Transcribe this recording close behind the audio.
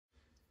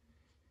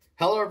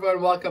Hello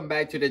everyone, welcome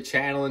back to the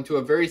channel and to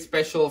a very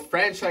special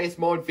franchise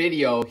mode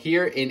video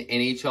here in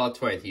NHL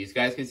 20. As you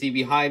guys can see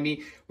behind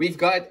me, we've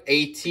got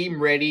a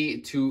team ready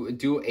to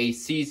do a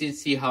season,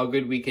 see how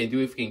good we can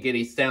do if we can get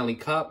a Stanley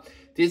Cup.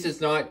 This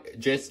is not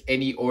just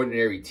any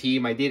ordinary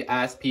team. I did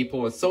ask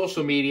people on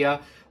social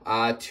media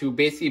to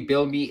basically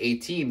build me a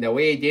team. The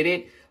way I did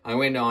it, I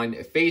went on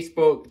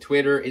Facebook,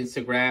 Twitter,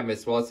 Instagram,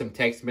 as well as some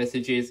text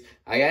messages.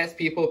 I asked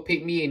people to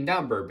pick me a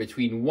number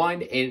between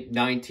 1 and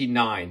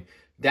 99.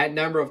 That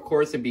number, of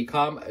course, would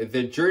become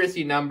the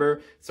jersey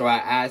number. So I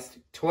asked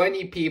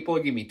 20 people,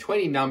 give me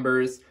 20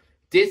 numbers.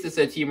 This is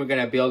a team we're going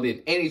to build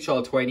in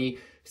NHL 20.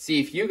 See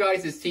if you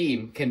guys'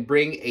 team can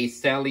bring a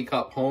Stanley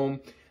Cup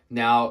home.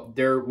 Now,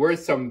 there were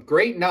some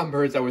great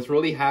numbers I was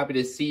really happy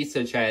to see,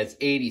 such as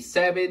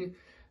 87,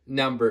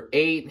 number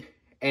 8,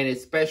 and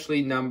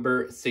especially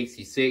number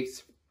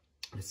 66.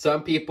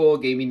 Some people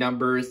gave me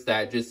numbers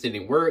that just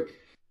didn't work.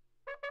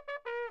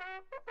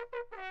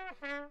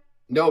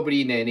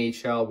 Nobody in the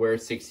NHL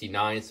wears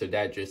 69, so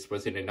that just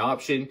wasn't an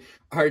option.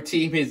 Our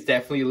team is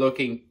definitely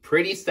looking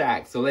pretty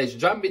stacked. So let's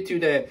jump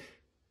into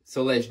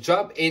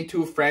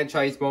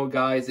franchise mode,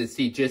 guys, and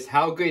see just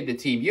how good the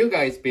team you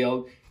guys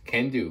build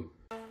can do.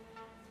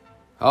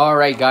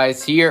 Alright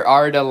guys, here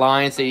are the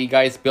lines that you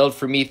guys built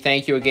for me.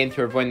 Thank you again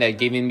to everyone that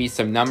gave me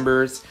some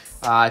numbers.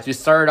 To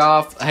start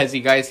off, as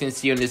you guys can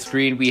see on the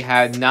screen, we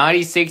have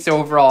 96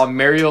 overall.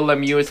 Mario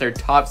Lemieux is our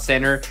top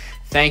center.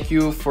 Thank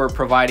you for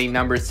providing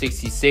number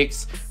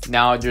 66.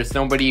 Now, there's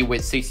nobody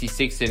with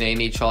 66 in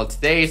NHL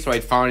today, so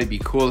I found it'd be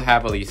cool to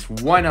have at least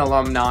one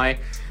alumni.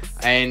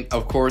 And,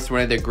 of course,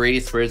 one of the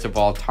greatest players of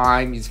all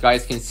time. You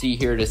guys can see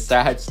here the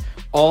stats.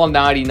 All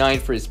 99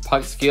 for his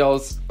puck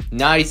skills.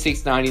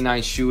 96,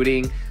 99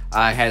 shooting.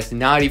 Has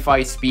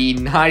 95 speed,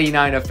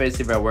 99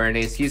 offensive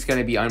awareness. He's going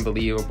to be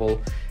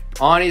unbelievable.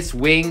 On his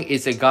wing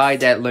is a guy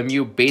that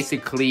Lemieux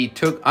basically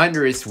took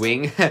under his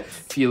wing,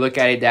 if you look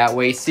at it that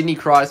way. Sidney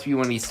Crosby,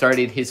 when he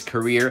started his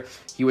career,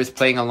 he was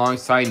playing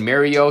alongside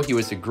Mario. He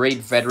was a great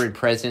veteran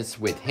presence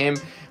with him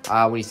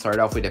when he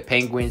started off with the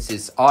Penguins.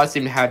 It's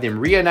awesome to have them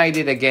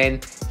reunited again.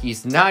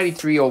 He's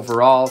 93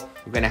 overall.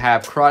 We're going to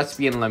have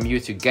Crosby and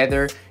Lemieux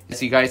together.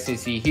 As you guys can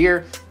see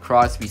here,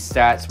 Crosby's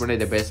stats, one of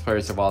the best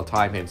players of all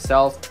time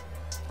himself.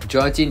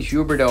 Jonathan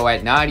Huberdeau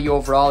at 90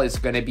 overall is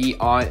going to be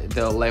on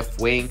the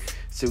left wing.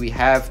 So we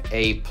have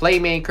a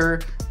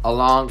playmaker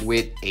along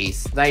with a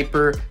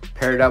sniper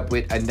paired up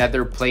with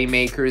another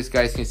playmaker. As you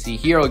guys can see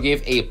here, I'll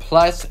give a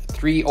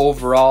 +3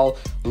 overall.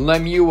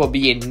 Lemieux will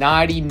be a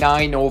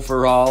 99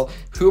 overall,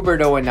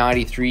 Huberdeau a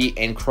 93,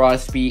 and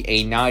Crosby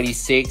a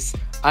 96.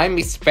 I'm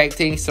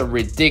expecting some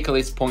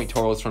ridiculous point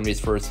totals from this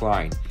first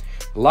line.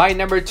 Line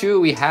number 2,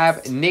 we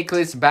have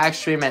Nicklas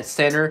Backstrom at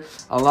center,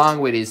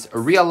 along with his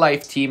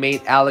real-life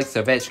teammate Alex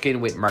Ovechkin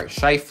with Mark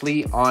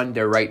Scheifele on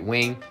the right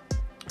wing.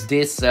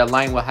 This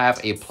line will have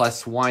a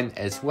 +1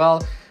 as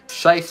well.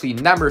 Scheifele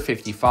number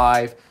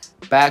 55,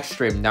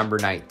 Backstrom number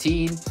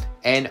 19,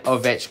 and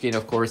Ovechkin,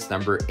 of course,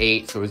 number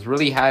 8. So I was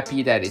really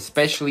happy that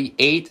especially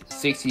 8,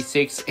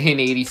 66,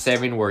 and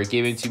 87 were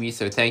given to me.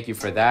 So thank you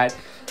for that.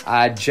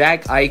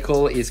 Jack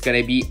Eichel is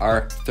going to be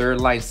our third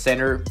line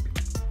center.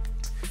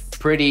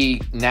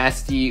 Pretty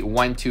nasty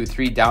 1, 2,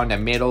 3 down the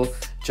middle.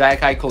 Jack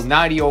Eichel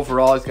 90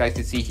 overall. As you guys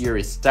can see here,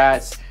 his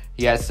stats.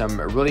 He has some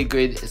really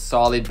good,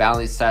 solid,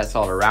 balanced stats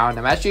all around.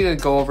 I'm actually going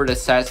to go over the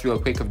stats real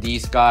quick of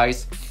these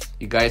guys.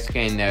 You guys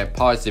can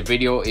pause the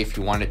video if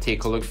you want to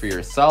take a look for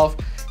yourself.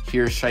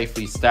 Here's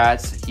Scheifele's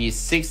stats. He's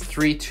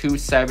 6'3",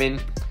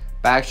 2'7".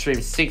 Backstrom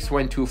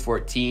 6'1",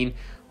 214.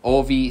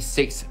 Ovi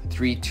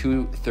 6'3",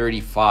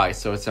 235.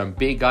 So some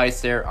big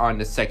guys there on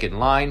the second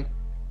line.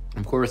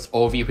 Of course,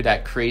 Ovi with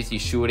that crazy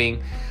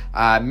shooting.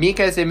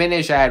 Mika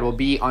Zibanejad will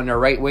be on the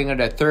right wing of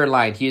the third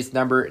line. He is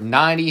number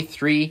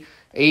 93.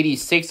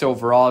 86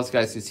 overall. As you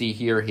guys can see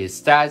here,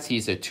 his stats.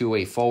 He's a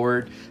two-way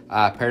forward,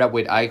 paired up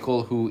with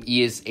Eichel, who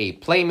is a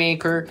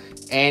playmaker,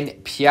 and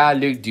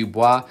Pierre-Luc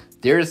Dubois.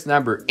 There's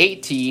number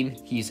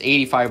 18. He's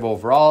 85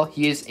 overall.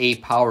 He is a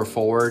power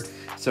forward.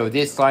 So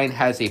this line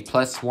has a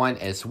 +1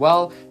 as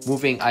well,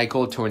 moving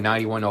Eichel to a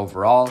 91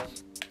 overall.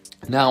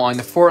 Now, on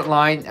the fourth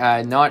line,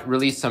 not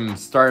really some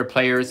star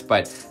players,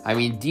 but, I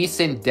mean,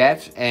 decent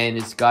depth, and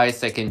it's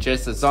guys that can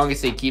just, as long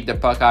as they keep the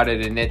puck out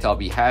of the net, I'll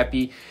be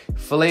happy.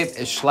 Philip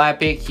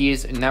Schlappick, he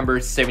is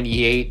number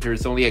 78.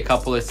 There's only a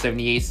couple of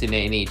 78s in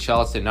the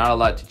NHL, so not a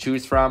lot to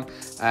choose from.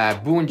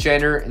 Boone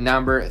Jenner,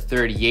 number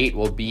 38,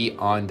 will be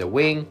on the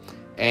wing.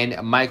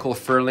 And Michael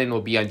Ferland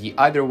will be on the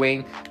other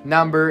wing,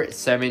 number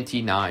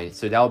 79.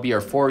 So that'll be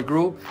our forward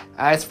group.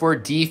 As for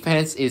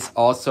defense, is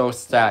also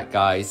stacked,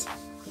 guys.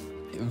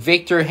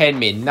 Victor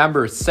Hedman,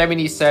 number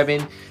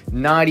 77,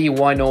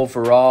 91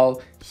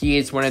 overall. He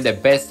is one of the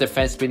best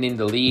defensemen in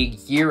the league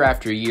year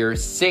after year.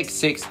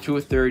 6'6",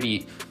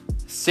 230,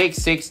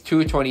 6'6",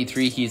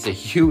 223. He's a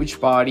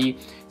huge body.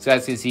 So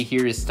as you can see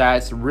here, his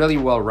stats really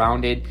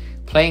well-rounded.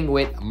 Playing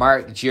with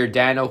Mark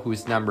Giordano,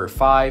 who's number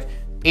 5.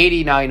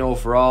 89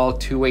 overall,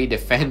 two-way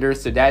defender.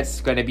 So that's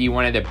going to be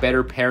one of the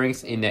better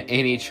pairings in the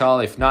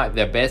NHL, if not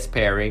the best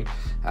pairing.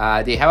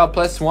 They have a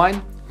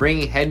 +1.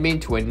 bringing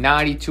Hedman to a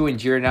 92 and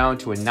Giordano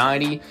to a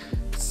 90.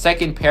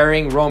 Second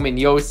pairing, Roman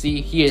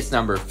Josi, he is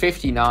number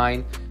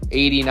 59,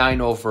 89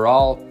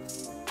 overall.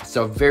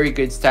 So very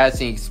good stats,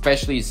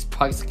 especially his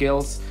puck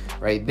skills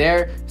right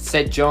there.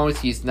 Seth Jones,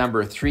 he's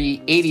number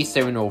 3,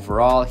 87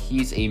 overall.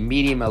 He's a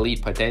medium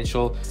elite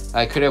potential.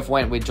 I could have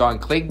went with John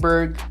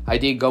Klingberg. I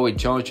did go with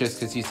Jones just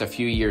because he's a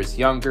few years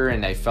younger,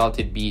 and I felt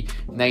it'd be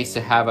nice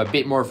to have a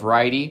bit more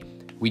variety.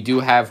 We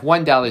do have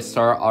one Dallas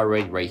Star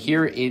already right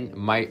here in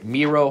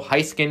Miro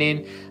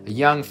Heiskanen, a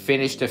young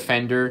Finnish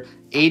defender,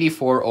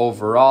 84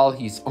 overall.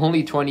 He's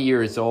only 20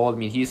 years old. I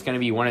mean, he's going to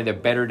be one of the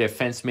better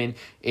defensemen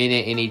in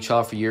the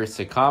NHL for years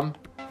to come.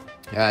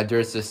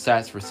 There's the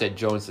stats for Seth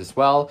Jones as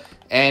well.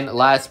 And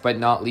last but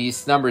not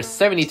least, number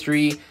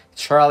 73,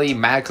 Charlie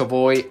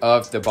McAvoy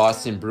of the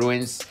Boston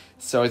Bruins.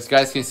 So as you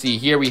guys can see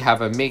here, we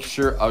have a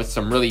mixture of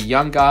some really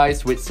young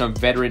guys with some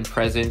veteran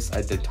presence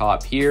at the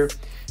top here.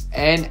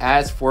 And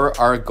as for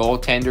our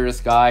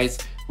goaltenders, guys,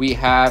 we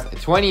have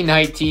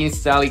 2019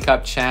 Stanley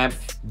Cup champ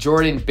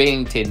Jordan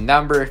Binnington,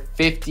 number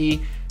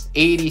 50,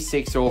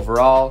 86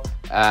 overall.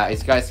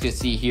 As you guys can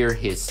see here,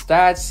 his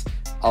stats,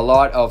 a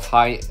lot of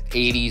high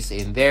 80s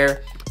in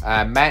there.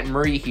 Matt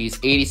Murray, he's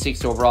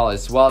 86 overall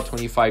as well,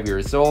 25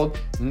 years old.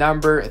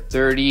 Number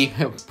 30,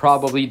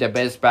 probably the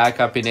best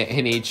backup in the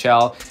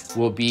NHL,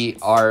 will be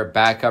our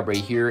backup right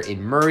here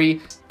in Murray.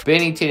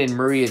 Binnington and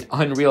Murray, an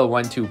unreal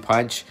 1-2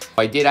 punch.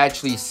 I did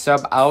actually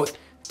sub out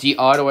the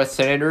Ottawa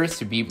Senators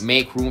to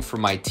make room for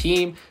my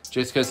team,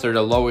 just because they're the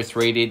lowest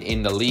rated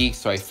in the league,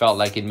 so I felt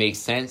like it makes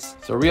sense.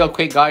 So real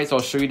quick, guys, I'll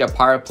show you the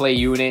power play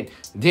unit.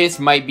 This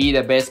might be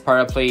the best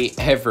power play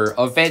ever.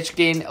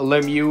 Ovechkin,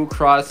 Lemieux,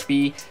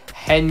 Crosby,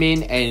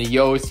 Hedman, and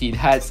Josi.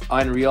 That's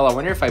unreal. I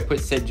wonder if I put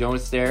Seth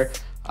Jones there.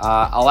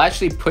 I'll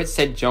actually put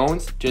Seth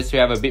Jones just to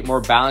have a bit more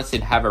balance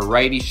and have a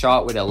righty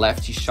shot with a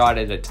lefty shot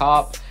at the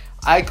top.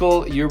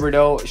 Eichel,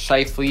 Huberdeau,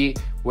 Scheifele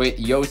with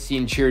Josi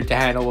and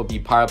Giordano will be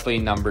power play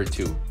number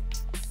 2.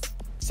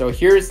 So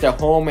here's the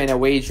home and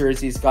away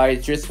jerseys,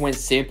 guys. Just went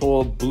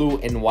simple, blue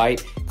and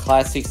white,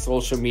 classic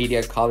social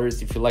media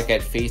colors. If you look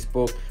at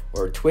Facebook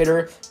or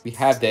Twitter, we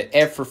have the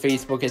F for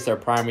Facebook as our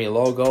primary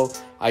logo.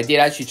 I did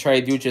actually try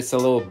to do just a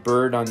little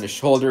bird on the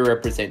shoulder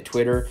represent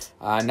Twitter.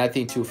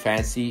 Nothing too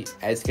fancy.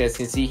 As you guys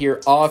can see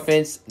here,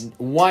 offense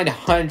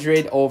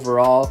 100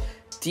 overall,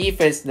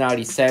 defense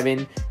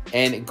 97,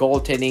 and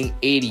goaltending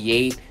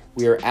 88.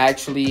 We are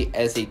actually,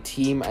 as a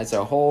team as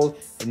a whole,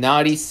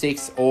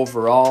 96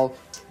 overall.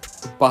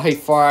 By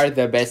far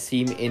the best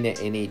team in the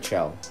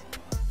NHL.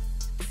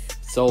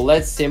 So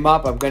let's sim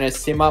up. I'm going to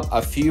sim up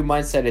a few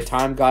months at a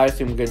time,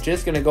 guys. I'm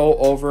just going to go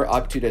over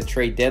up to the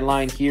trade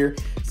deadline here.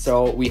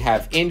 So we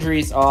have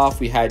injuries off.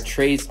 We had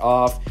trades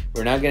off.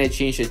 We're not going to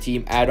change the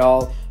team at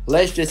all.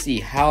 Let's just see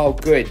how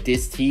good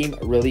this team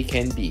really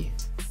can be.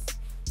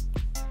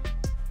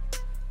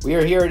 We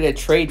are here at the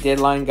trade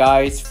deadline,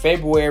 guys.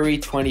 February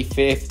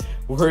 25th.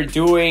 We're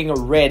doing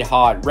red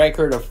hot.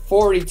 Record of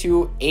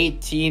 42,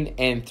 18,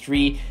 and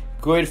 3.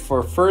 Good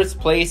for first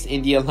place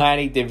in the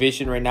Atlantic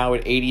Division right now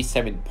with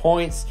 87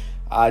 points.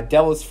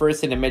 Devils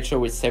first in the Metro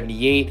with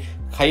 78.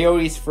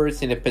 Coyotes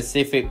first in the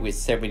Pacific with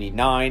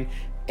 79.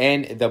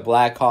 And the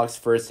Blackhawks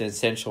first in the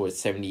Central with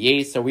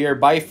 78. So we are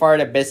by far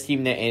the best team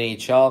in the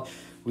NHL.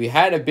 We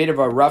had a bit of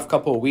a rough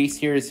couple of weeks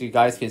here. As you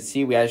guys can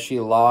see, we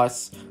actually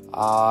lost,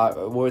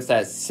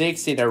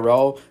 6 in a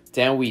row.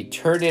 Then we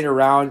turned it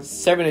around,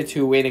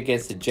 7-2 win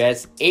against the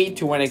Jets,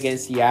 8-1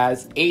 against the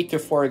Avs,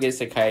 8-4 against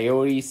the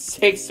Coyotes,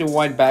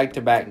 6-1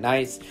 back-to-back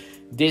nights.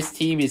 This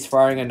team is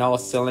firing on all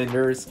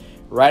cylinders.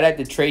 Right at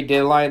the trade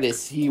deadline, let's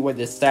see what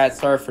the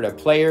stats are for the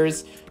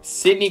players.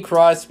 Sidney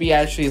Crosby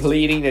actually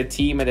leading the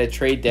team at the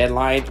trade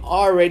deadline,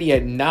 already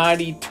at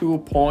 92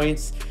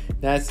 points.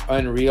 That's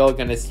unreal.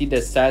 Gonna see the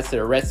stats of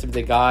the rest of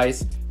the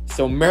guys.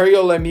 So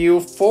Mario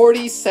Lemieux,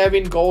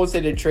 47 goals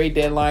at the trade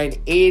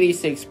deadline,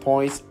 86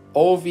 points.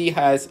 Ovi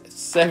has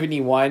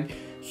 71.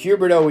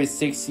 Huberdeau is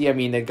 60. I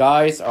mean, the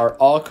guys are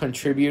all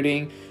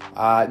contributing.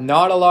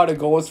 Not a lot of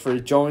goals for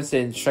Jones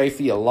and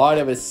Scheifele. A lot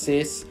of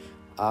assists.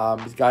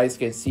 You guys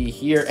can see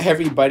here,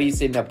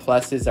 everybody's in the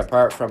pluses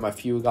apart from a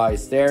few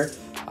guys there.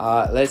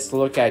 Let's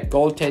look at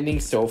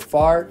goaltending so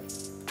far.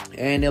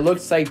 And it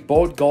looks like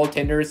both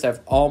goaltenders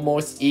have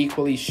almost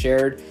equally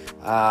shared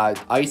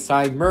ice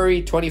time.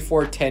 Murray,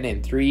 24, 10,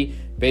 and 3.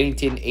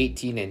 Binnington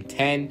 18 and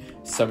 10.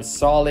 Some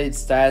solid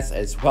stats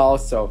as well.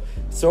 So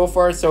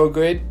far so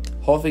good.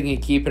 Hopefully we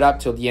can keep it up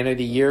till the end of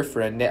the year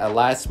for a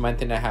last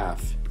month and a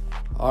half.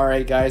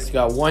 Alright guys, we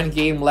got one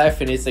game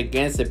left and it's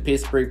against the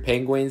Pittsburgh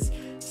Penguins.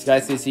 So you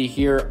guys can see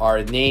here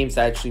our names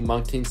actually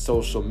mounting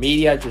social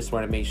media. Just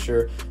want to make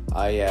sure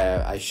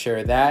I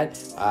share that.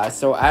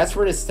 So as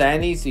for the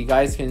standings, you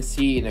guys can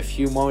see in a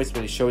few moments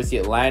when it shows the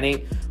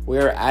Atlantic, we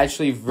are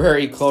actually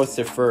very close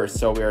to first.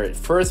 So we are at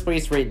first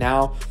place right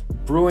now.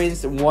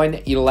 Bruins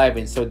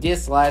 1-11. So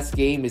this last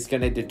game is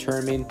going to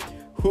determine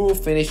who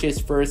finishes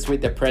first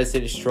with the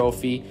President's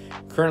Trophy.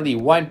 Currently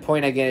 1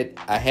 point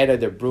ahead of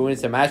the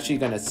Bruins. I'm actually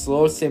going to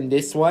slow sim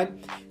this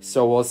one,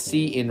 so we'll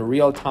see in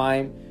real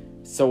time.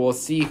 So we'll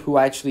see who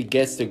actually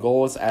gets the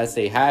goals as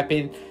they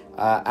happen.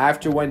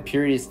 After one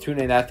period, it's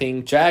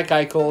 2-0. Jack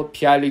Eichel,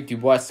 Pierre-Luc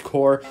Dubois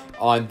score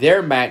on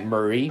their Matt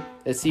Murray.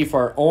 Let's see if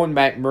our own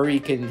Matt Murray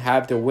can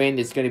have the win.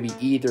 It's going to be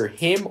either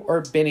him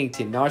or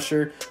Binnington. Not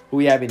sure who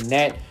we have in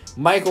net.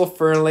 Michael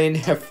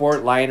Ferland,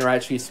 fourth liner,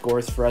 actually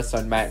scores for us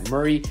on Matt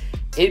Murray.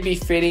 It'd be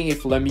fitting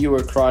if Lemieux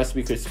or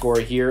Crosby could score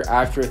here.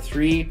 After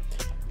 3,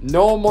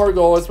 no more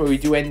goals, but we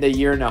do end the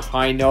year on a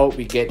high note.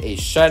 We get a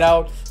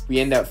shutout. We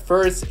end up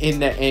first in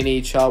the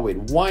NHL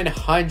with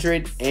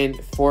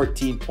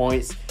 114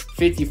 points,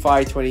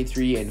 55,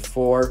 23, and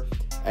 4.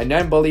 An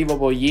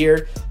unbelievable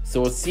year.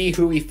 So we'll see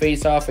who we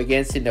face off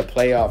against in the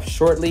playoffs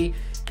shortly.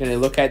 Gonna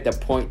look at the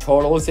point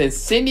totals, and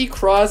Sidney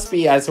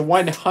Crosby has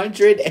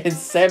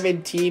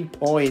 117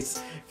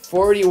 points,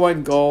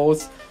 41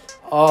 goals.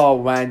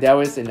 Oh man, that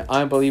was an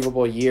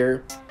unbelievable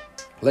year.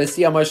 Let's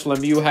see how much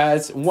Lemieux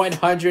has.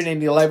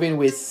 111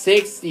 with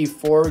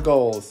 64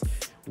 goals.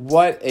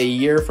 What a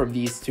year from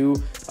these two.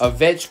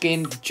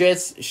 Ovechkin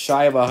just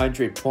shy of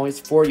 100 points,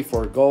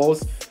 44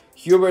 goals.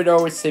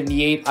 Huberdeau with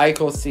 78,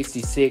 Eichel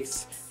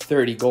 66,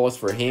 30 goals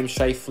for him.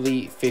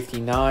 Scheifele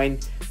 59.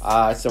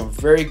 Some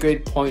very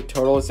good point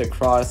totals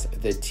across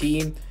the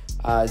team.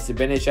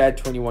 Zibanejad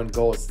 21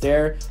 goals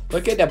there.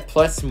 Look at the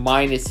plus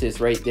minuses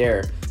right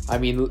there. I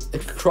mean,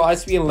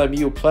 Crosby and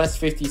Lemieux plus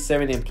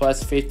 57 and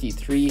plus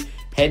 53.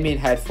 Hedman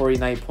had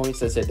 49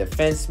 points as a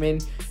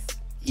defenseman.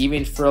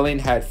 Even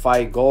Ferland had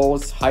 5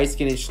 goals.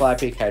 Heiskin and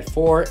Schlappick had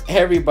 4.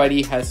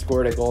 Everybody has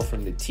scored a goal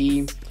from the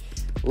team.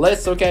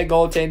 Let's look at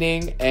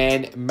goaltending.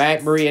 And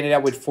Matt Murray ended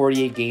up with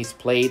 48 games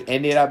played.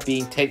 Ended up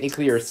being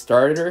technically our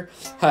starter.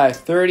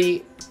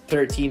 30,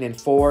 13, and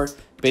 4.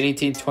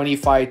 Binnington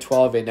 25,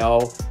 12, and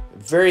 0.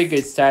 Very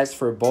good stats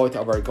for both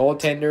of our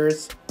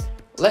goaltenders.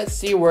 Let's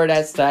see where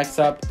that stacks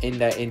up in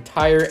the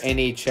entire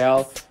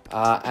NHL.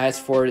 As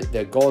for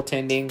the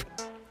goaltending,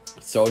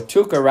 so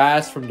Tuukka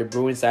Rask from the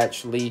Bruins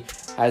actually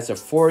has a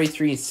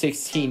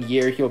 43-16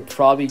 year. He'll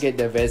probably get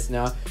the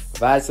Vezina.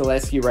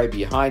 Vasilevsky right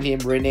behind him.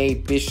 Rene,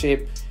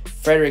 Bishop,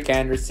 Frederik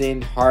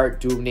Andersen,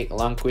 Hart, Dubnyk,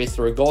 Lundqvist.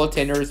 Our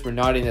goaltenders were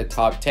not in the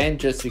top 10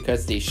 just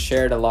because they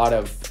shared a lot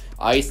of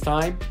ice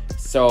time.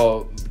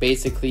 So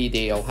basically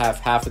they'll have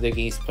half of the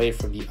games played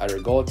from the other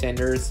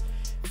goaltenders.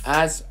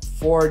 As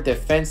for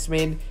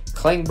defensemen,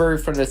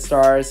 Klingberg from the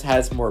Stars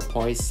has more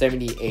points,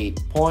 78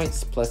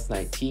 points, plus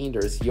 19.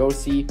 There's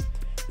Yossi.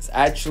 It's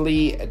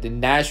actually the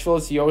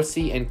Nashville's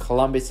Yossi and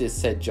Columbus is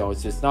Seth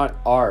Jones. It's not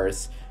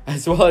ours,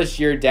 as well as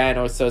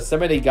Giordano. So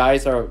some of the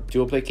guys are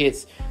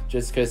duplicates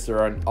just because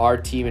they're on our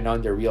team and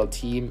on their real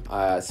team. So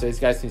as you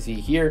guys can see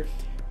here,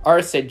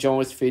 our Seth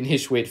Jones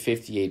finished with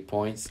 58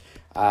 points.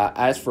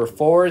 As for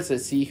forwards,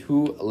 let's see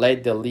who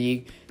led the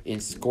league in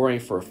scoring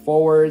for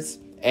forwards.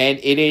 And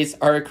it is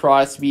our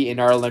Crosby and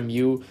our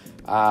Lemieux,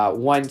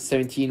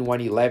 117,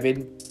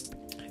 111.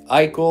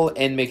 Eichel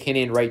and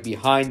McKinnon right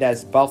behind.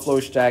 That's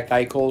Buffalo's Jack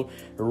Eichel.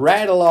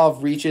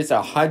 Radulov reaches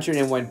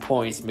 101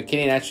 points.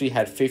 McKinnon actually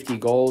had 50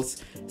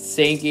 goals.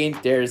 Seguin,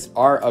 there's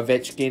our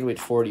Ovechkin with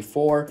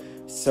 44.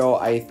 So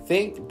I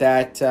think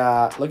that,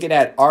 look at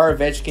that, our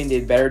Ovechkin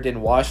did better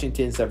than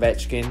Washington's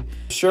Ovechkin.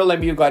 Sure,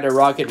 Lemieux got a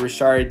rocket.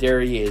 Richard,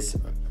 there he is.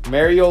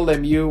 Mario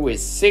Lemieux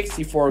with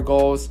 64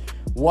 goals,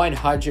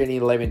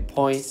 111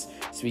 points.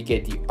 So we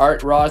get the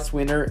Art Ross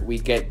winner, we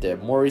get the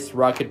Maurice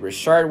Rocket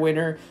Richard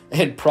winner,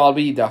 and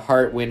probably the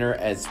Hart winner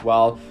as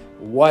well.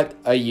 What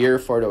a year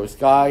for those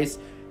guys.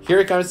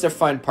 Here comes the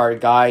fun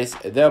part, guys,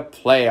 the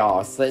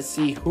playoffs. Let's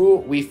see who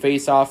we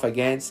face off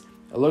against.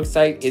 It looks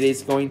like it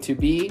is going to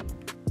be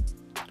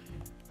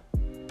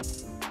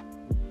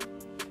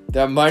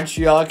the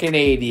Montreal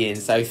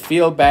Canadiens. I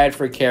feel bad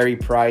for Carey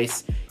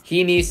Price.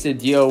 He needs to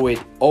deal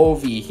with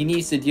Ovi. He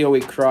needs to deal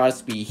with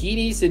Crosby. He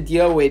needs to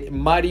deal with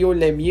Mario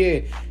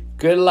Lemieux.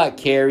 Good luck,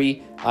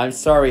 Carey. I'm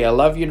sorry. I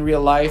love you in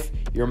real life.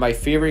 You're my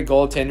favorite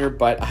goaltender,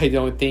 but I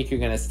don't think you're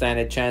going to stand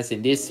a chance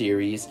in this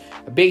series.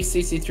 A big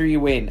 63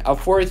 win. A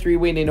 4-3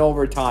 win in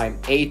overtime.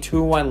 A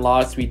 2-1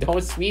 loss. We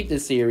don't sweep the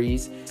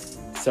series.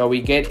 So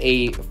we get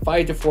a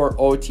 5-4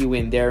 OT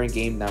win there in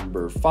game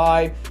number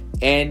 5.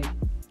 And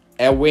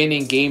a win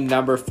in game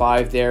number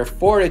 5 there.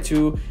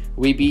 4-2.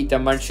 We beat the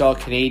Montreal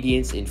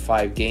Canadiens in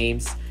 5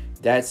 games.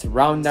 That's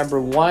round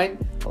number 1.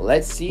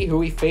 Let's see who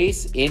we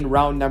face in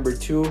round number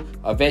 2.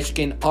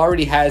 Ovechkin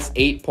already has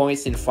 8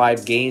 points in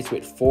 5 games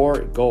with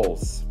 4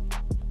 goals.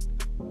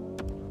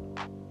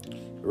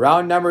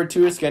 Round number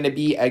 2 is going to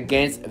be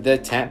against the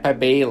Tampa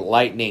Bay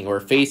Lightning. We're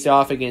facing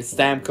off against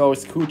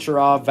Stamkos,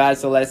 Kucherov,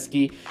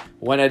 Vasilevsky,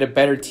 one of the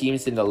better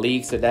teams in the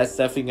league. So that's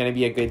definitely going to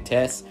be a good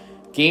test.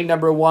 Game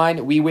number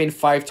 1, we win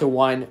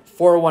 5-1,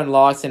 4-1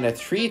 loss, and a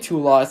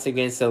 3-2 loss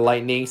against the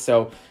Lightning.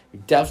 So we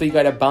definitely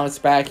got to bounce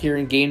back here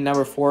in game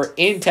number 4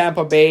 in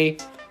Tampa Bay.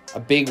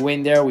 A big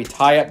win there. We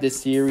tie up the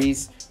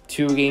series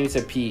 2 games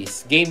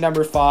apiece. Game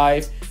number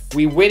 5,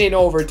 we win in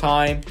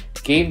overtime.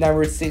 Game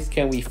number 6,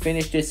 can we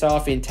finish this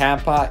off in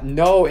Tampa?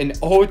 No, an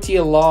OT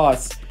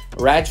loss.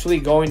 We're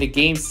actually going to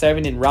game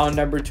 7 in round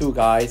number 2,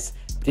 guys.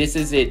 This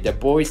is it. The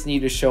boys need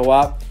to show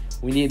up.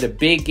 We need a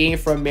big game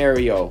from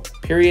Mario.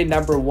 period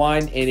number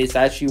 1, and it's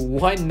actually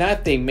 1-0.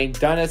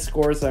 McDonough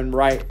scores on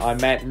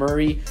Matt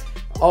Murray.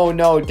 Oh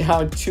no,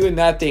 down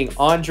 2-0.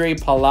 Andre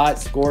Palat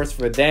scores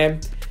for them.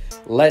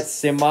 Let's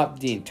sim up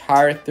the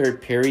entire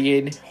third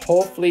period.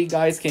 Hopefully,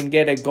 guys can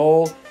get a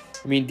goal.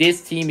 I mean,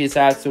 this team is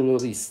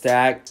absolutely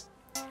stacked.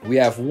 We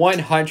have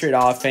 100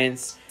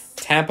 offense.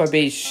 Tampa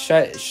Bay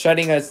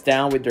shutting us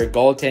down with their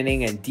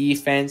goaltending and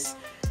defense.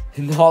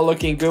 Not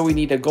looking good. We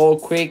need a goal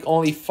quick.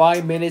 Only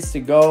 5 minutes to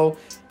go.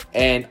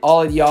 And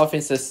all of the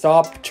offense has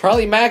stopped.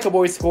 Charlie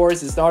McAvoy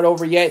scores. It's not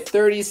over yet.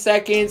 30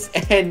 seconds.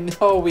 And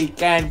no, we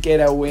can't get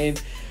a win.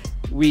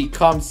 We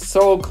come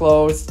so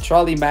close.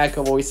 Charlie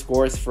McAvoy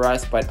scores for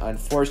us. But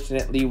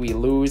unfortunately, we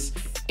lose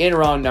in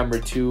round number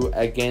 2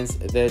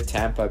 against the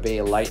Tampa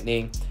Bay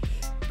Lightning.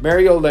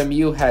 Mario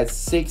Lemieux had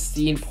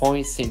 16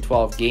 points in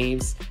 12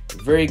 games.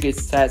 Very good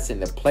stats in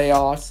the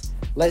playoffs.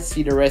 Let's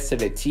see the rest of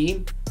the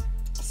team.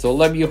 So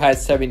Lemieux had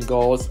 7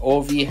 goals.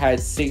 Ovi had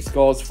 6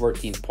 goals,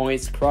 14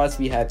 points.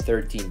 Crosby had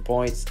 13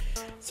 points.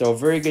 So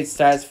very good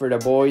stats for the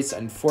boys.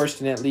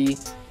 Unfortunately,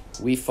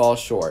 we fall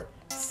short.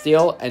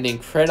 Still an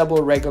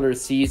incredible regular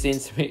season.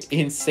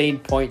 Insane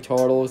point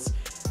totals.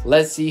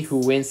 Let's see who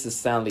wins the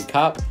Stanley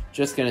Cup.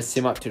 Just going to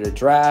sim up to the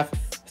draft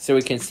so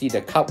we can see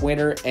the cup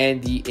winner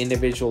and the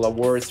individual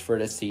awards for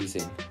the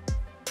season.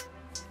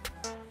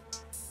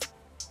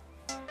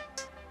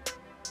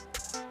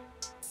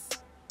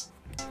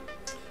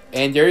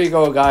 And there you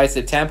go, guys.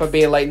 The Tampa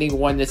Bay Lightning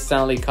won the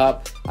Stanley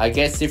Cup. I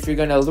guess if you're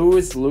going to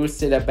lose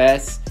to the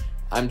best.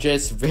 I'm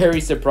just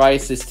very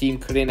surprised this team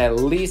couldn't at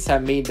least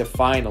have made the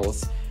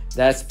finals.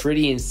 That's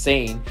pretty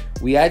insane.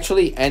 We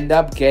actually end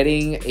up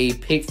getting a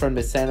pick from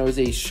the San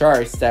Jose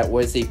Sharks. That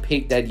was a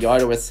pick that the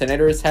Ottawa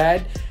Senators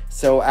had.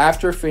 So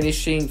after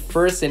finishing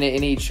first in the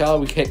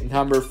NHL, we get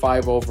number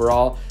 5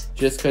 overall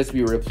just because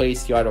we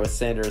replaced the Ottawa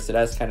Senators. So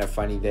that's kind of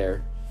funny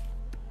there.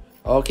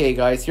 Okay,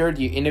 guys, here are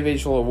the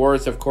individual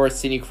awards. Of course,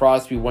 Sidney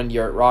Crosby won the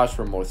Art Ross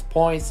for most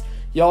points.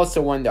 He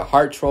also won the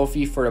Hart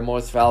Trophy for the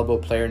most valuable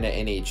player in the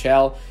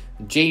NHL.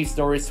 James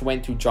Norris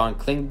went to John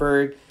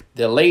Klingberg.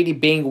 The Lady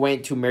Byng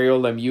went to Mario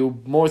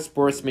Lemieux. Most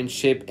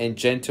sportsmanship and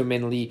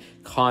gentlemanly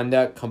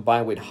conduct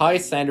combined with high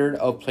standard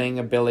of playing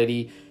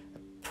ability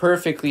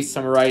perfectly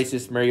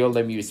summarizes Mario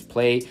Lemieux's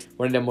play.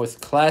 One of the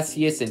most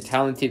classiest and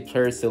talented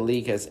players the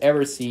league has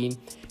ever seen.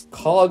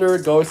 Calder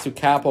goes to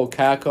Capo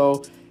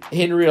Caco.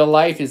 In real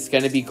life, it's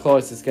going to be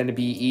close. It's going to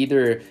be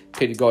either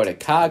could go to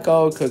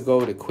Caco, could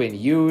go to Quinn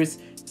Hughes.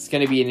 It's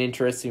going to be an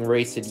interesting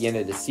race at the end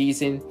of the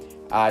season.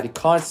 The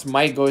Conn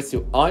Smythe goes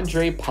to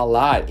Andre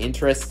Palat.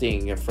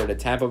 Interesting for the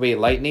Tampa Bay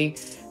Lightning.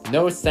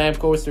 No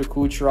Stamkos or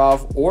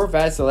Kucherov or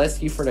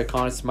Vasilevsky for the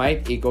Conn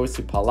Smythe. It goes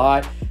to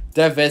Palat.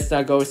 The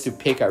Vesna goes to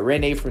Pekka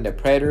Rinne from the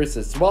Predators,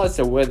 as well as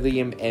the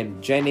William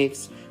M.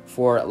 Jennings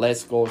for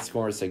less goal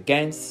scorers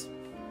against,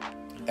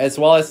 as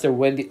well as the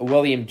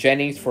William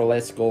Jennings for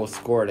less goals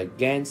scored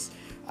against.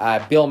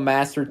 Bill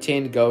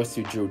Masterton goes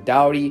to Drew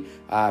Doughty.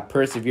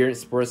 Perseverance,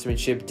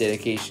 sportsmanship,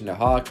 dedication to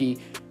hockey.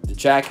 The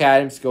Jack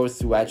Adams goes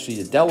to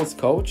actually the Devils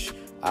coach.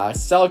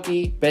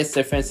 Selke, best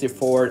defensive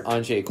forward,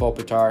 Andrei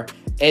Kopitar.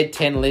 Ed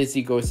 10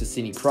 Lindsay goes to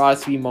Sidney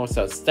Crosby. Most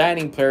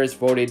outstanding players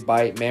voted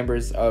by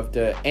members of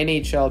the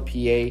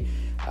NHLPA.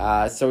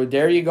 So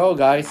there you go,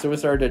 guys.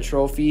 Those are the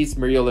trophies.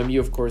 Mario Lemieux,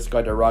 of course,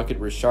 got the Rocket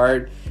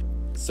Richard.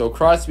 So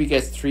Crosby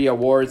gets 3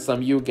 awards.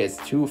 Lemieux gets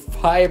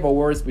 5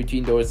 awards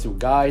between those 2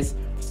 guys.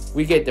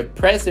 We get the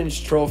President's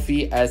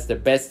Trophy as the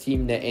best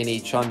team in the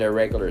NHL in the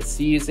regular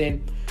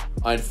season.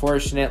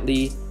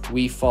 Unfortunately,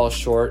 we fall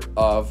short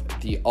of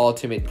the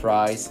ultimate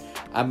prize.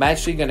 I'm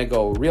actually going to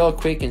go real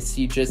quick and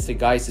see just the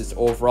guys'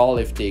 overall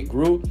if they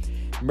grew.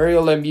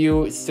 Mario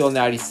Lemieux is still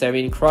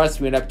 97.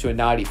 Crosby went up to a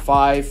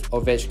 95.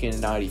 Ovechkin a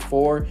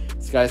 94.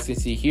 As you guys can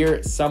see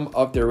here, some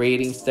of the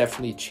ratings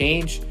definitely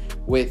changed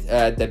with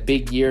the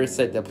big years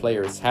that the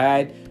players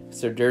had.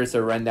 So there's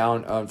a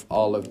rundown of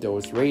all of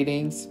those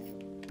ratings.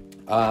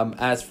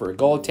 As for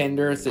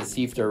goaltenders, let's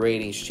see if their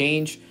ratings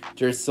change.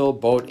 They're still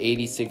both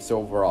 86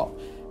 overall.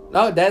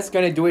 Now, that's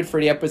going to do it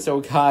for the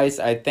episode, guys.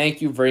 I thank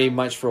you very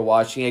much for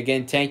watching.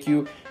 Again, thank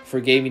you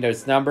for giving me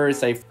those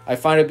numbers. I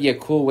found it to be a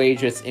cool way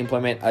to just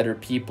implement other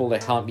people to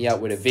help me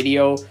out with a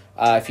video.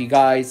 If you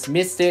guys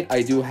missed it,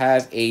 I do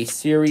have a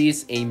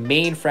series, a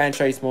main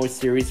franchise mode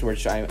series,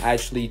 which I'm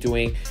actually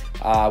doing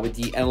with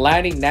the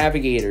Atlantic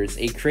Navigators,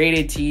 a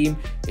created team.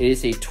 It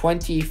is a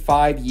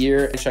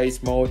 25-year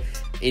franchise mode.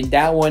 In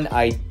that one,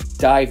 I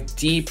dive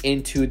deep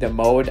into the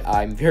mode.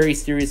 I'm very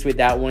serious with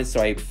that one,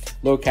 so I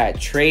look at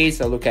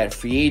trades, I look at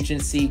free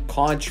agency,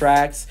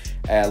 contracts,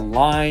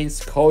 lines,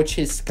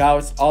 coaches,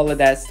 scouts, all of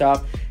that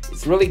stuff.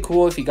 It's really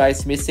cool. If you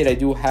guys missed it, I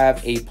do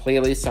have a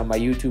playlist on my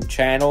YouTube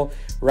channel.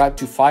 We're up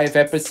to 5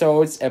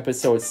 episodes.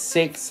 Episode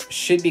 6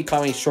 should be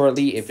coming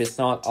shortly if it's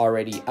not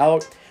already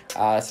out.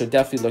 So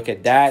definitely look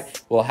at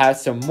that. We'll have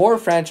some more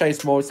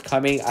franchise modes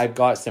coming. I've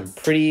got some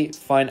pretty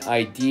fun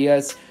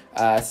ideas,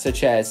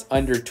 such as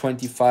under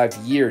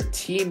 25-year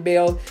team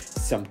build,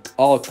 some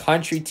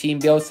all-country team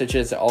builds, such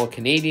as the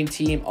all-Canadian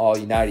team,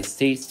 all-United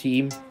States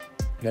team.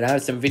 I'm going to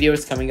have some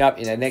videos coming up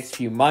in the next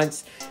few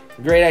months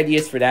great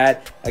ideas for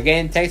that.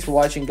 Again, thanks for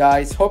watching,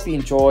 guys. Hope you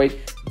enjoyed.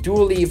 Do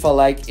leave a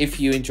like if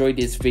you enjoyed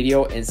this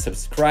video, and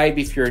subscribe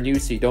if you're new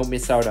so you don't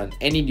miss out on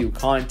any new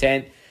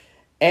content.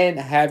 And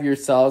have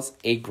yourselves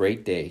a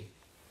great day.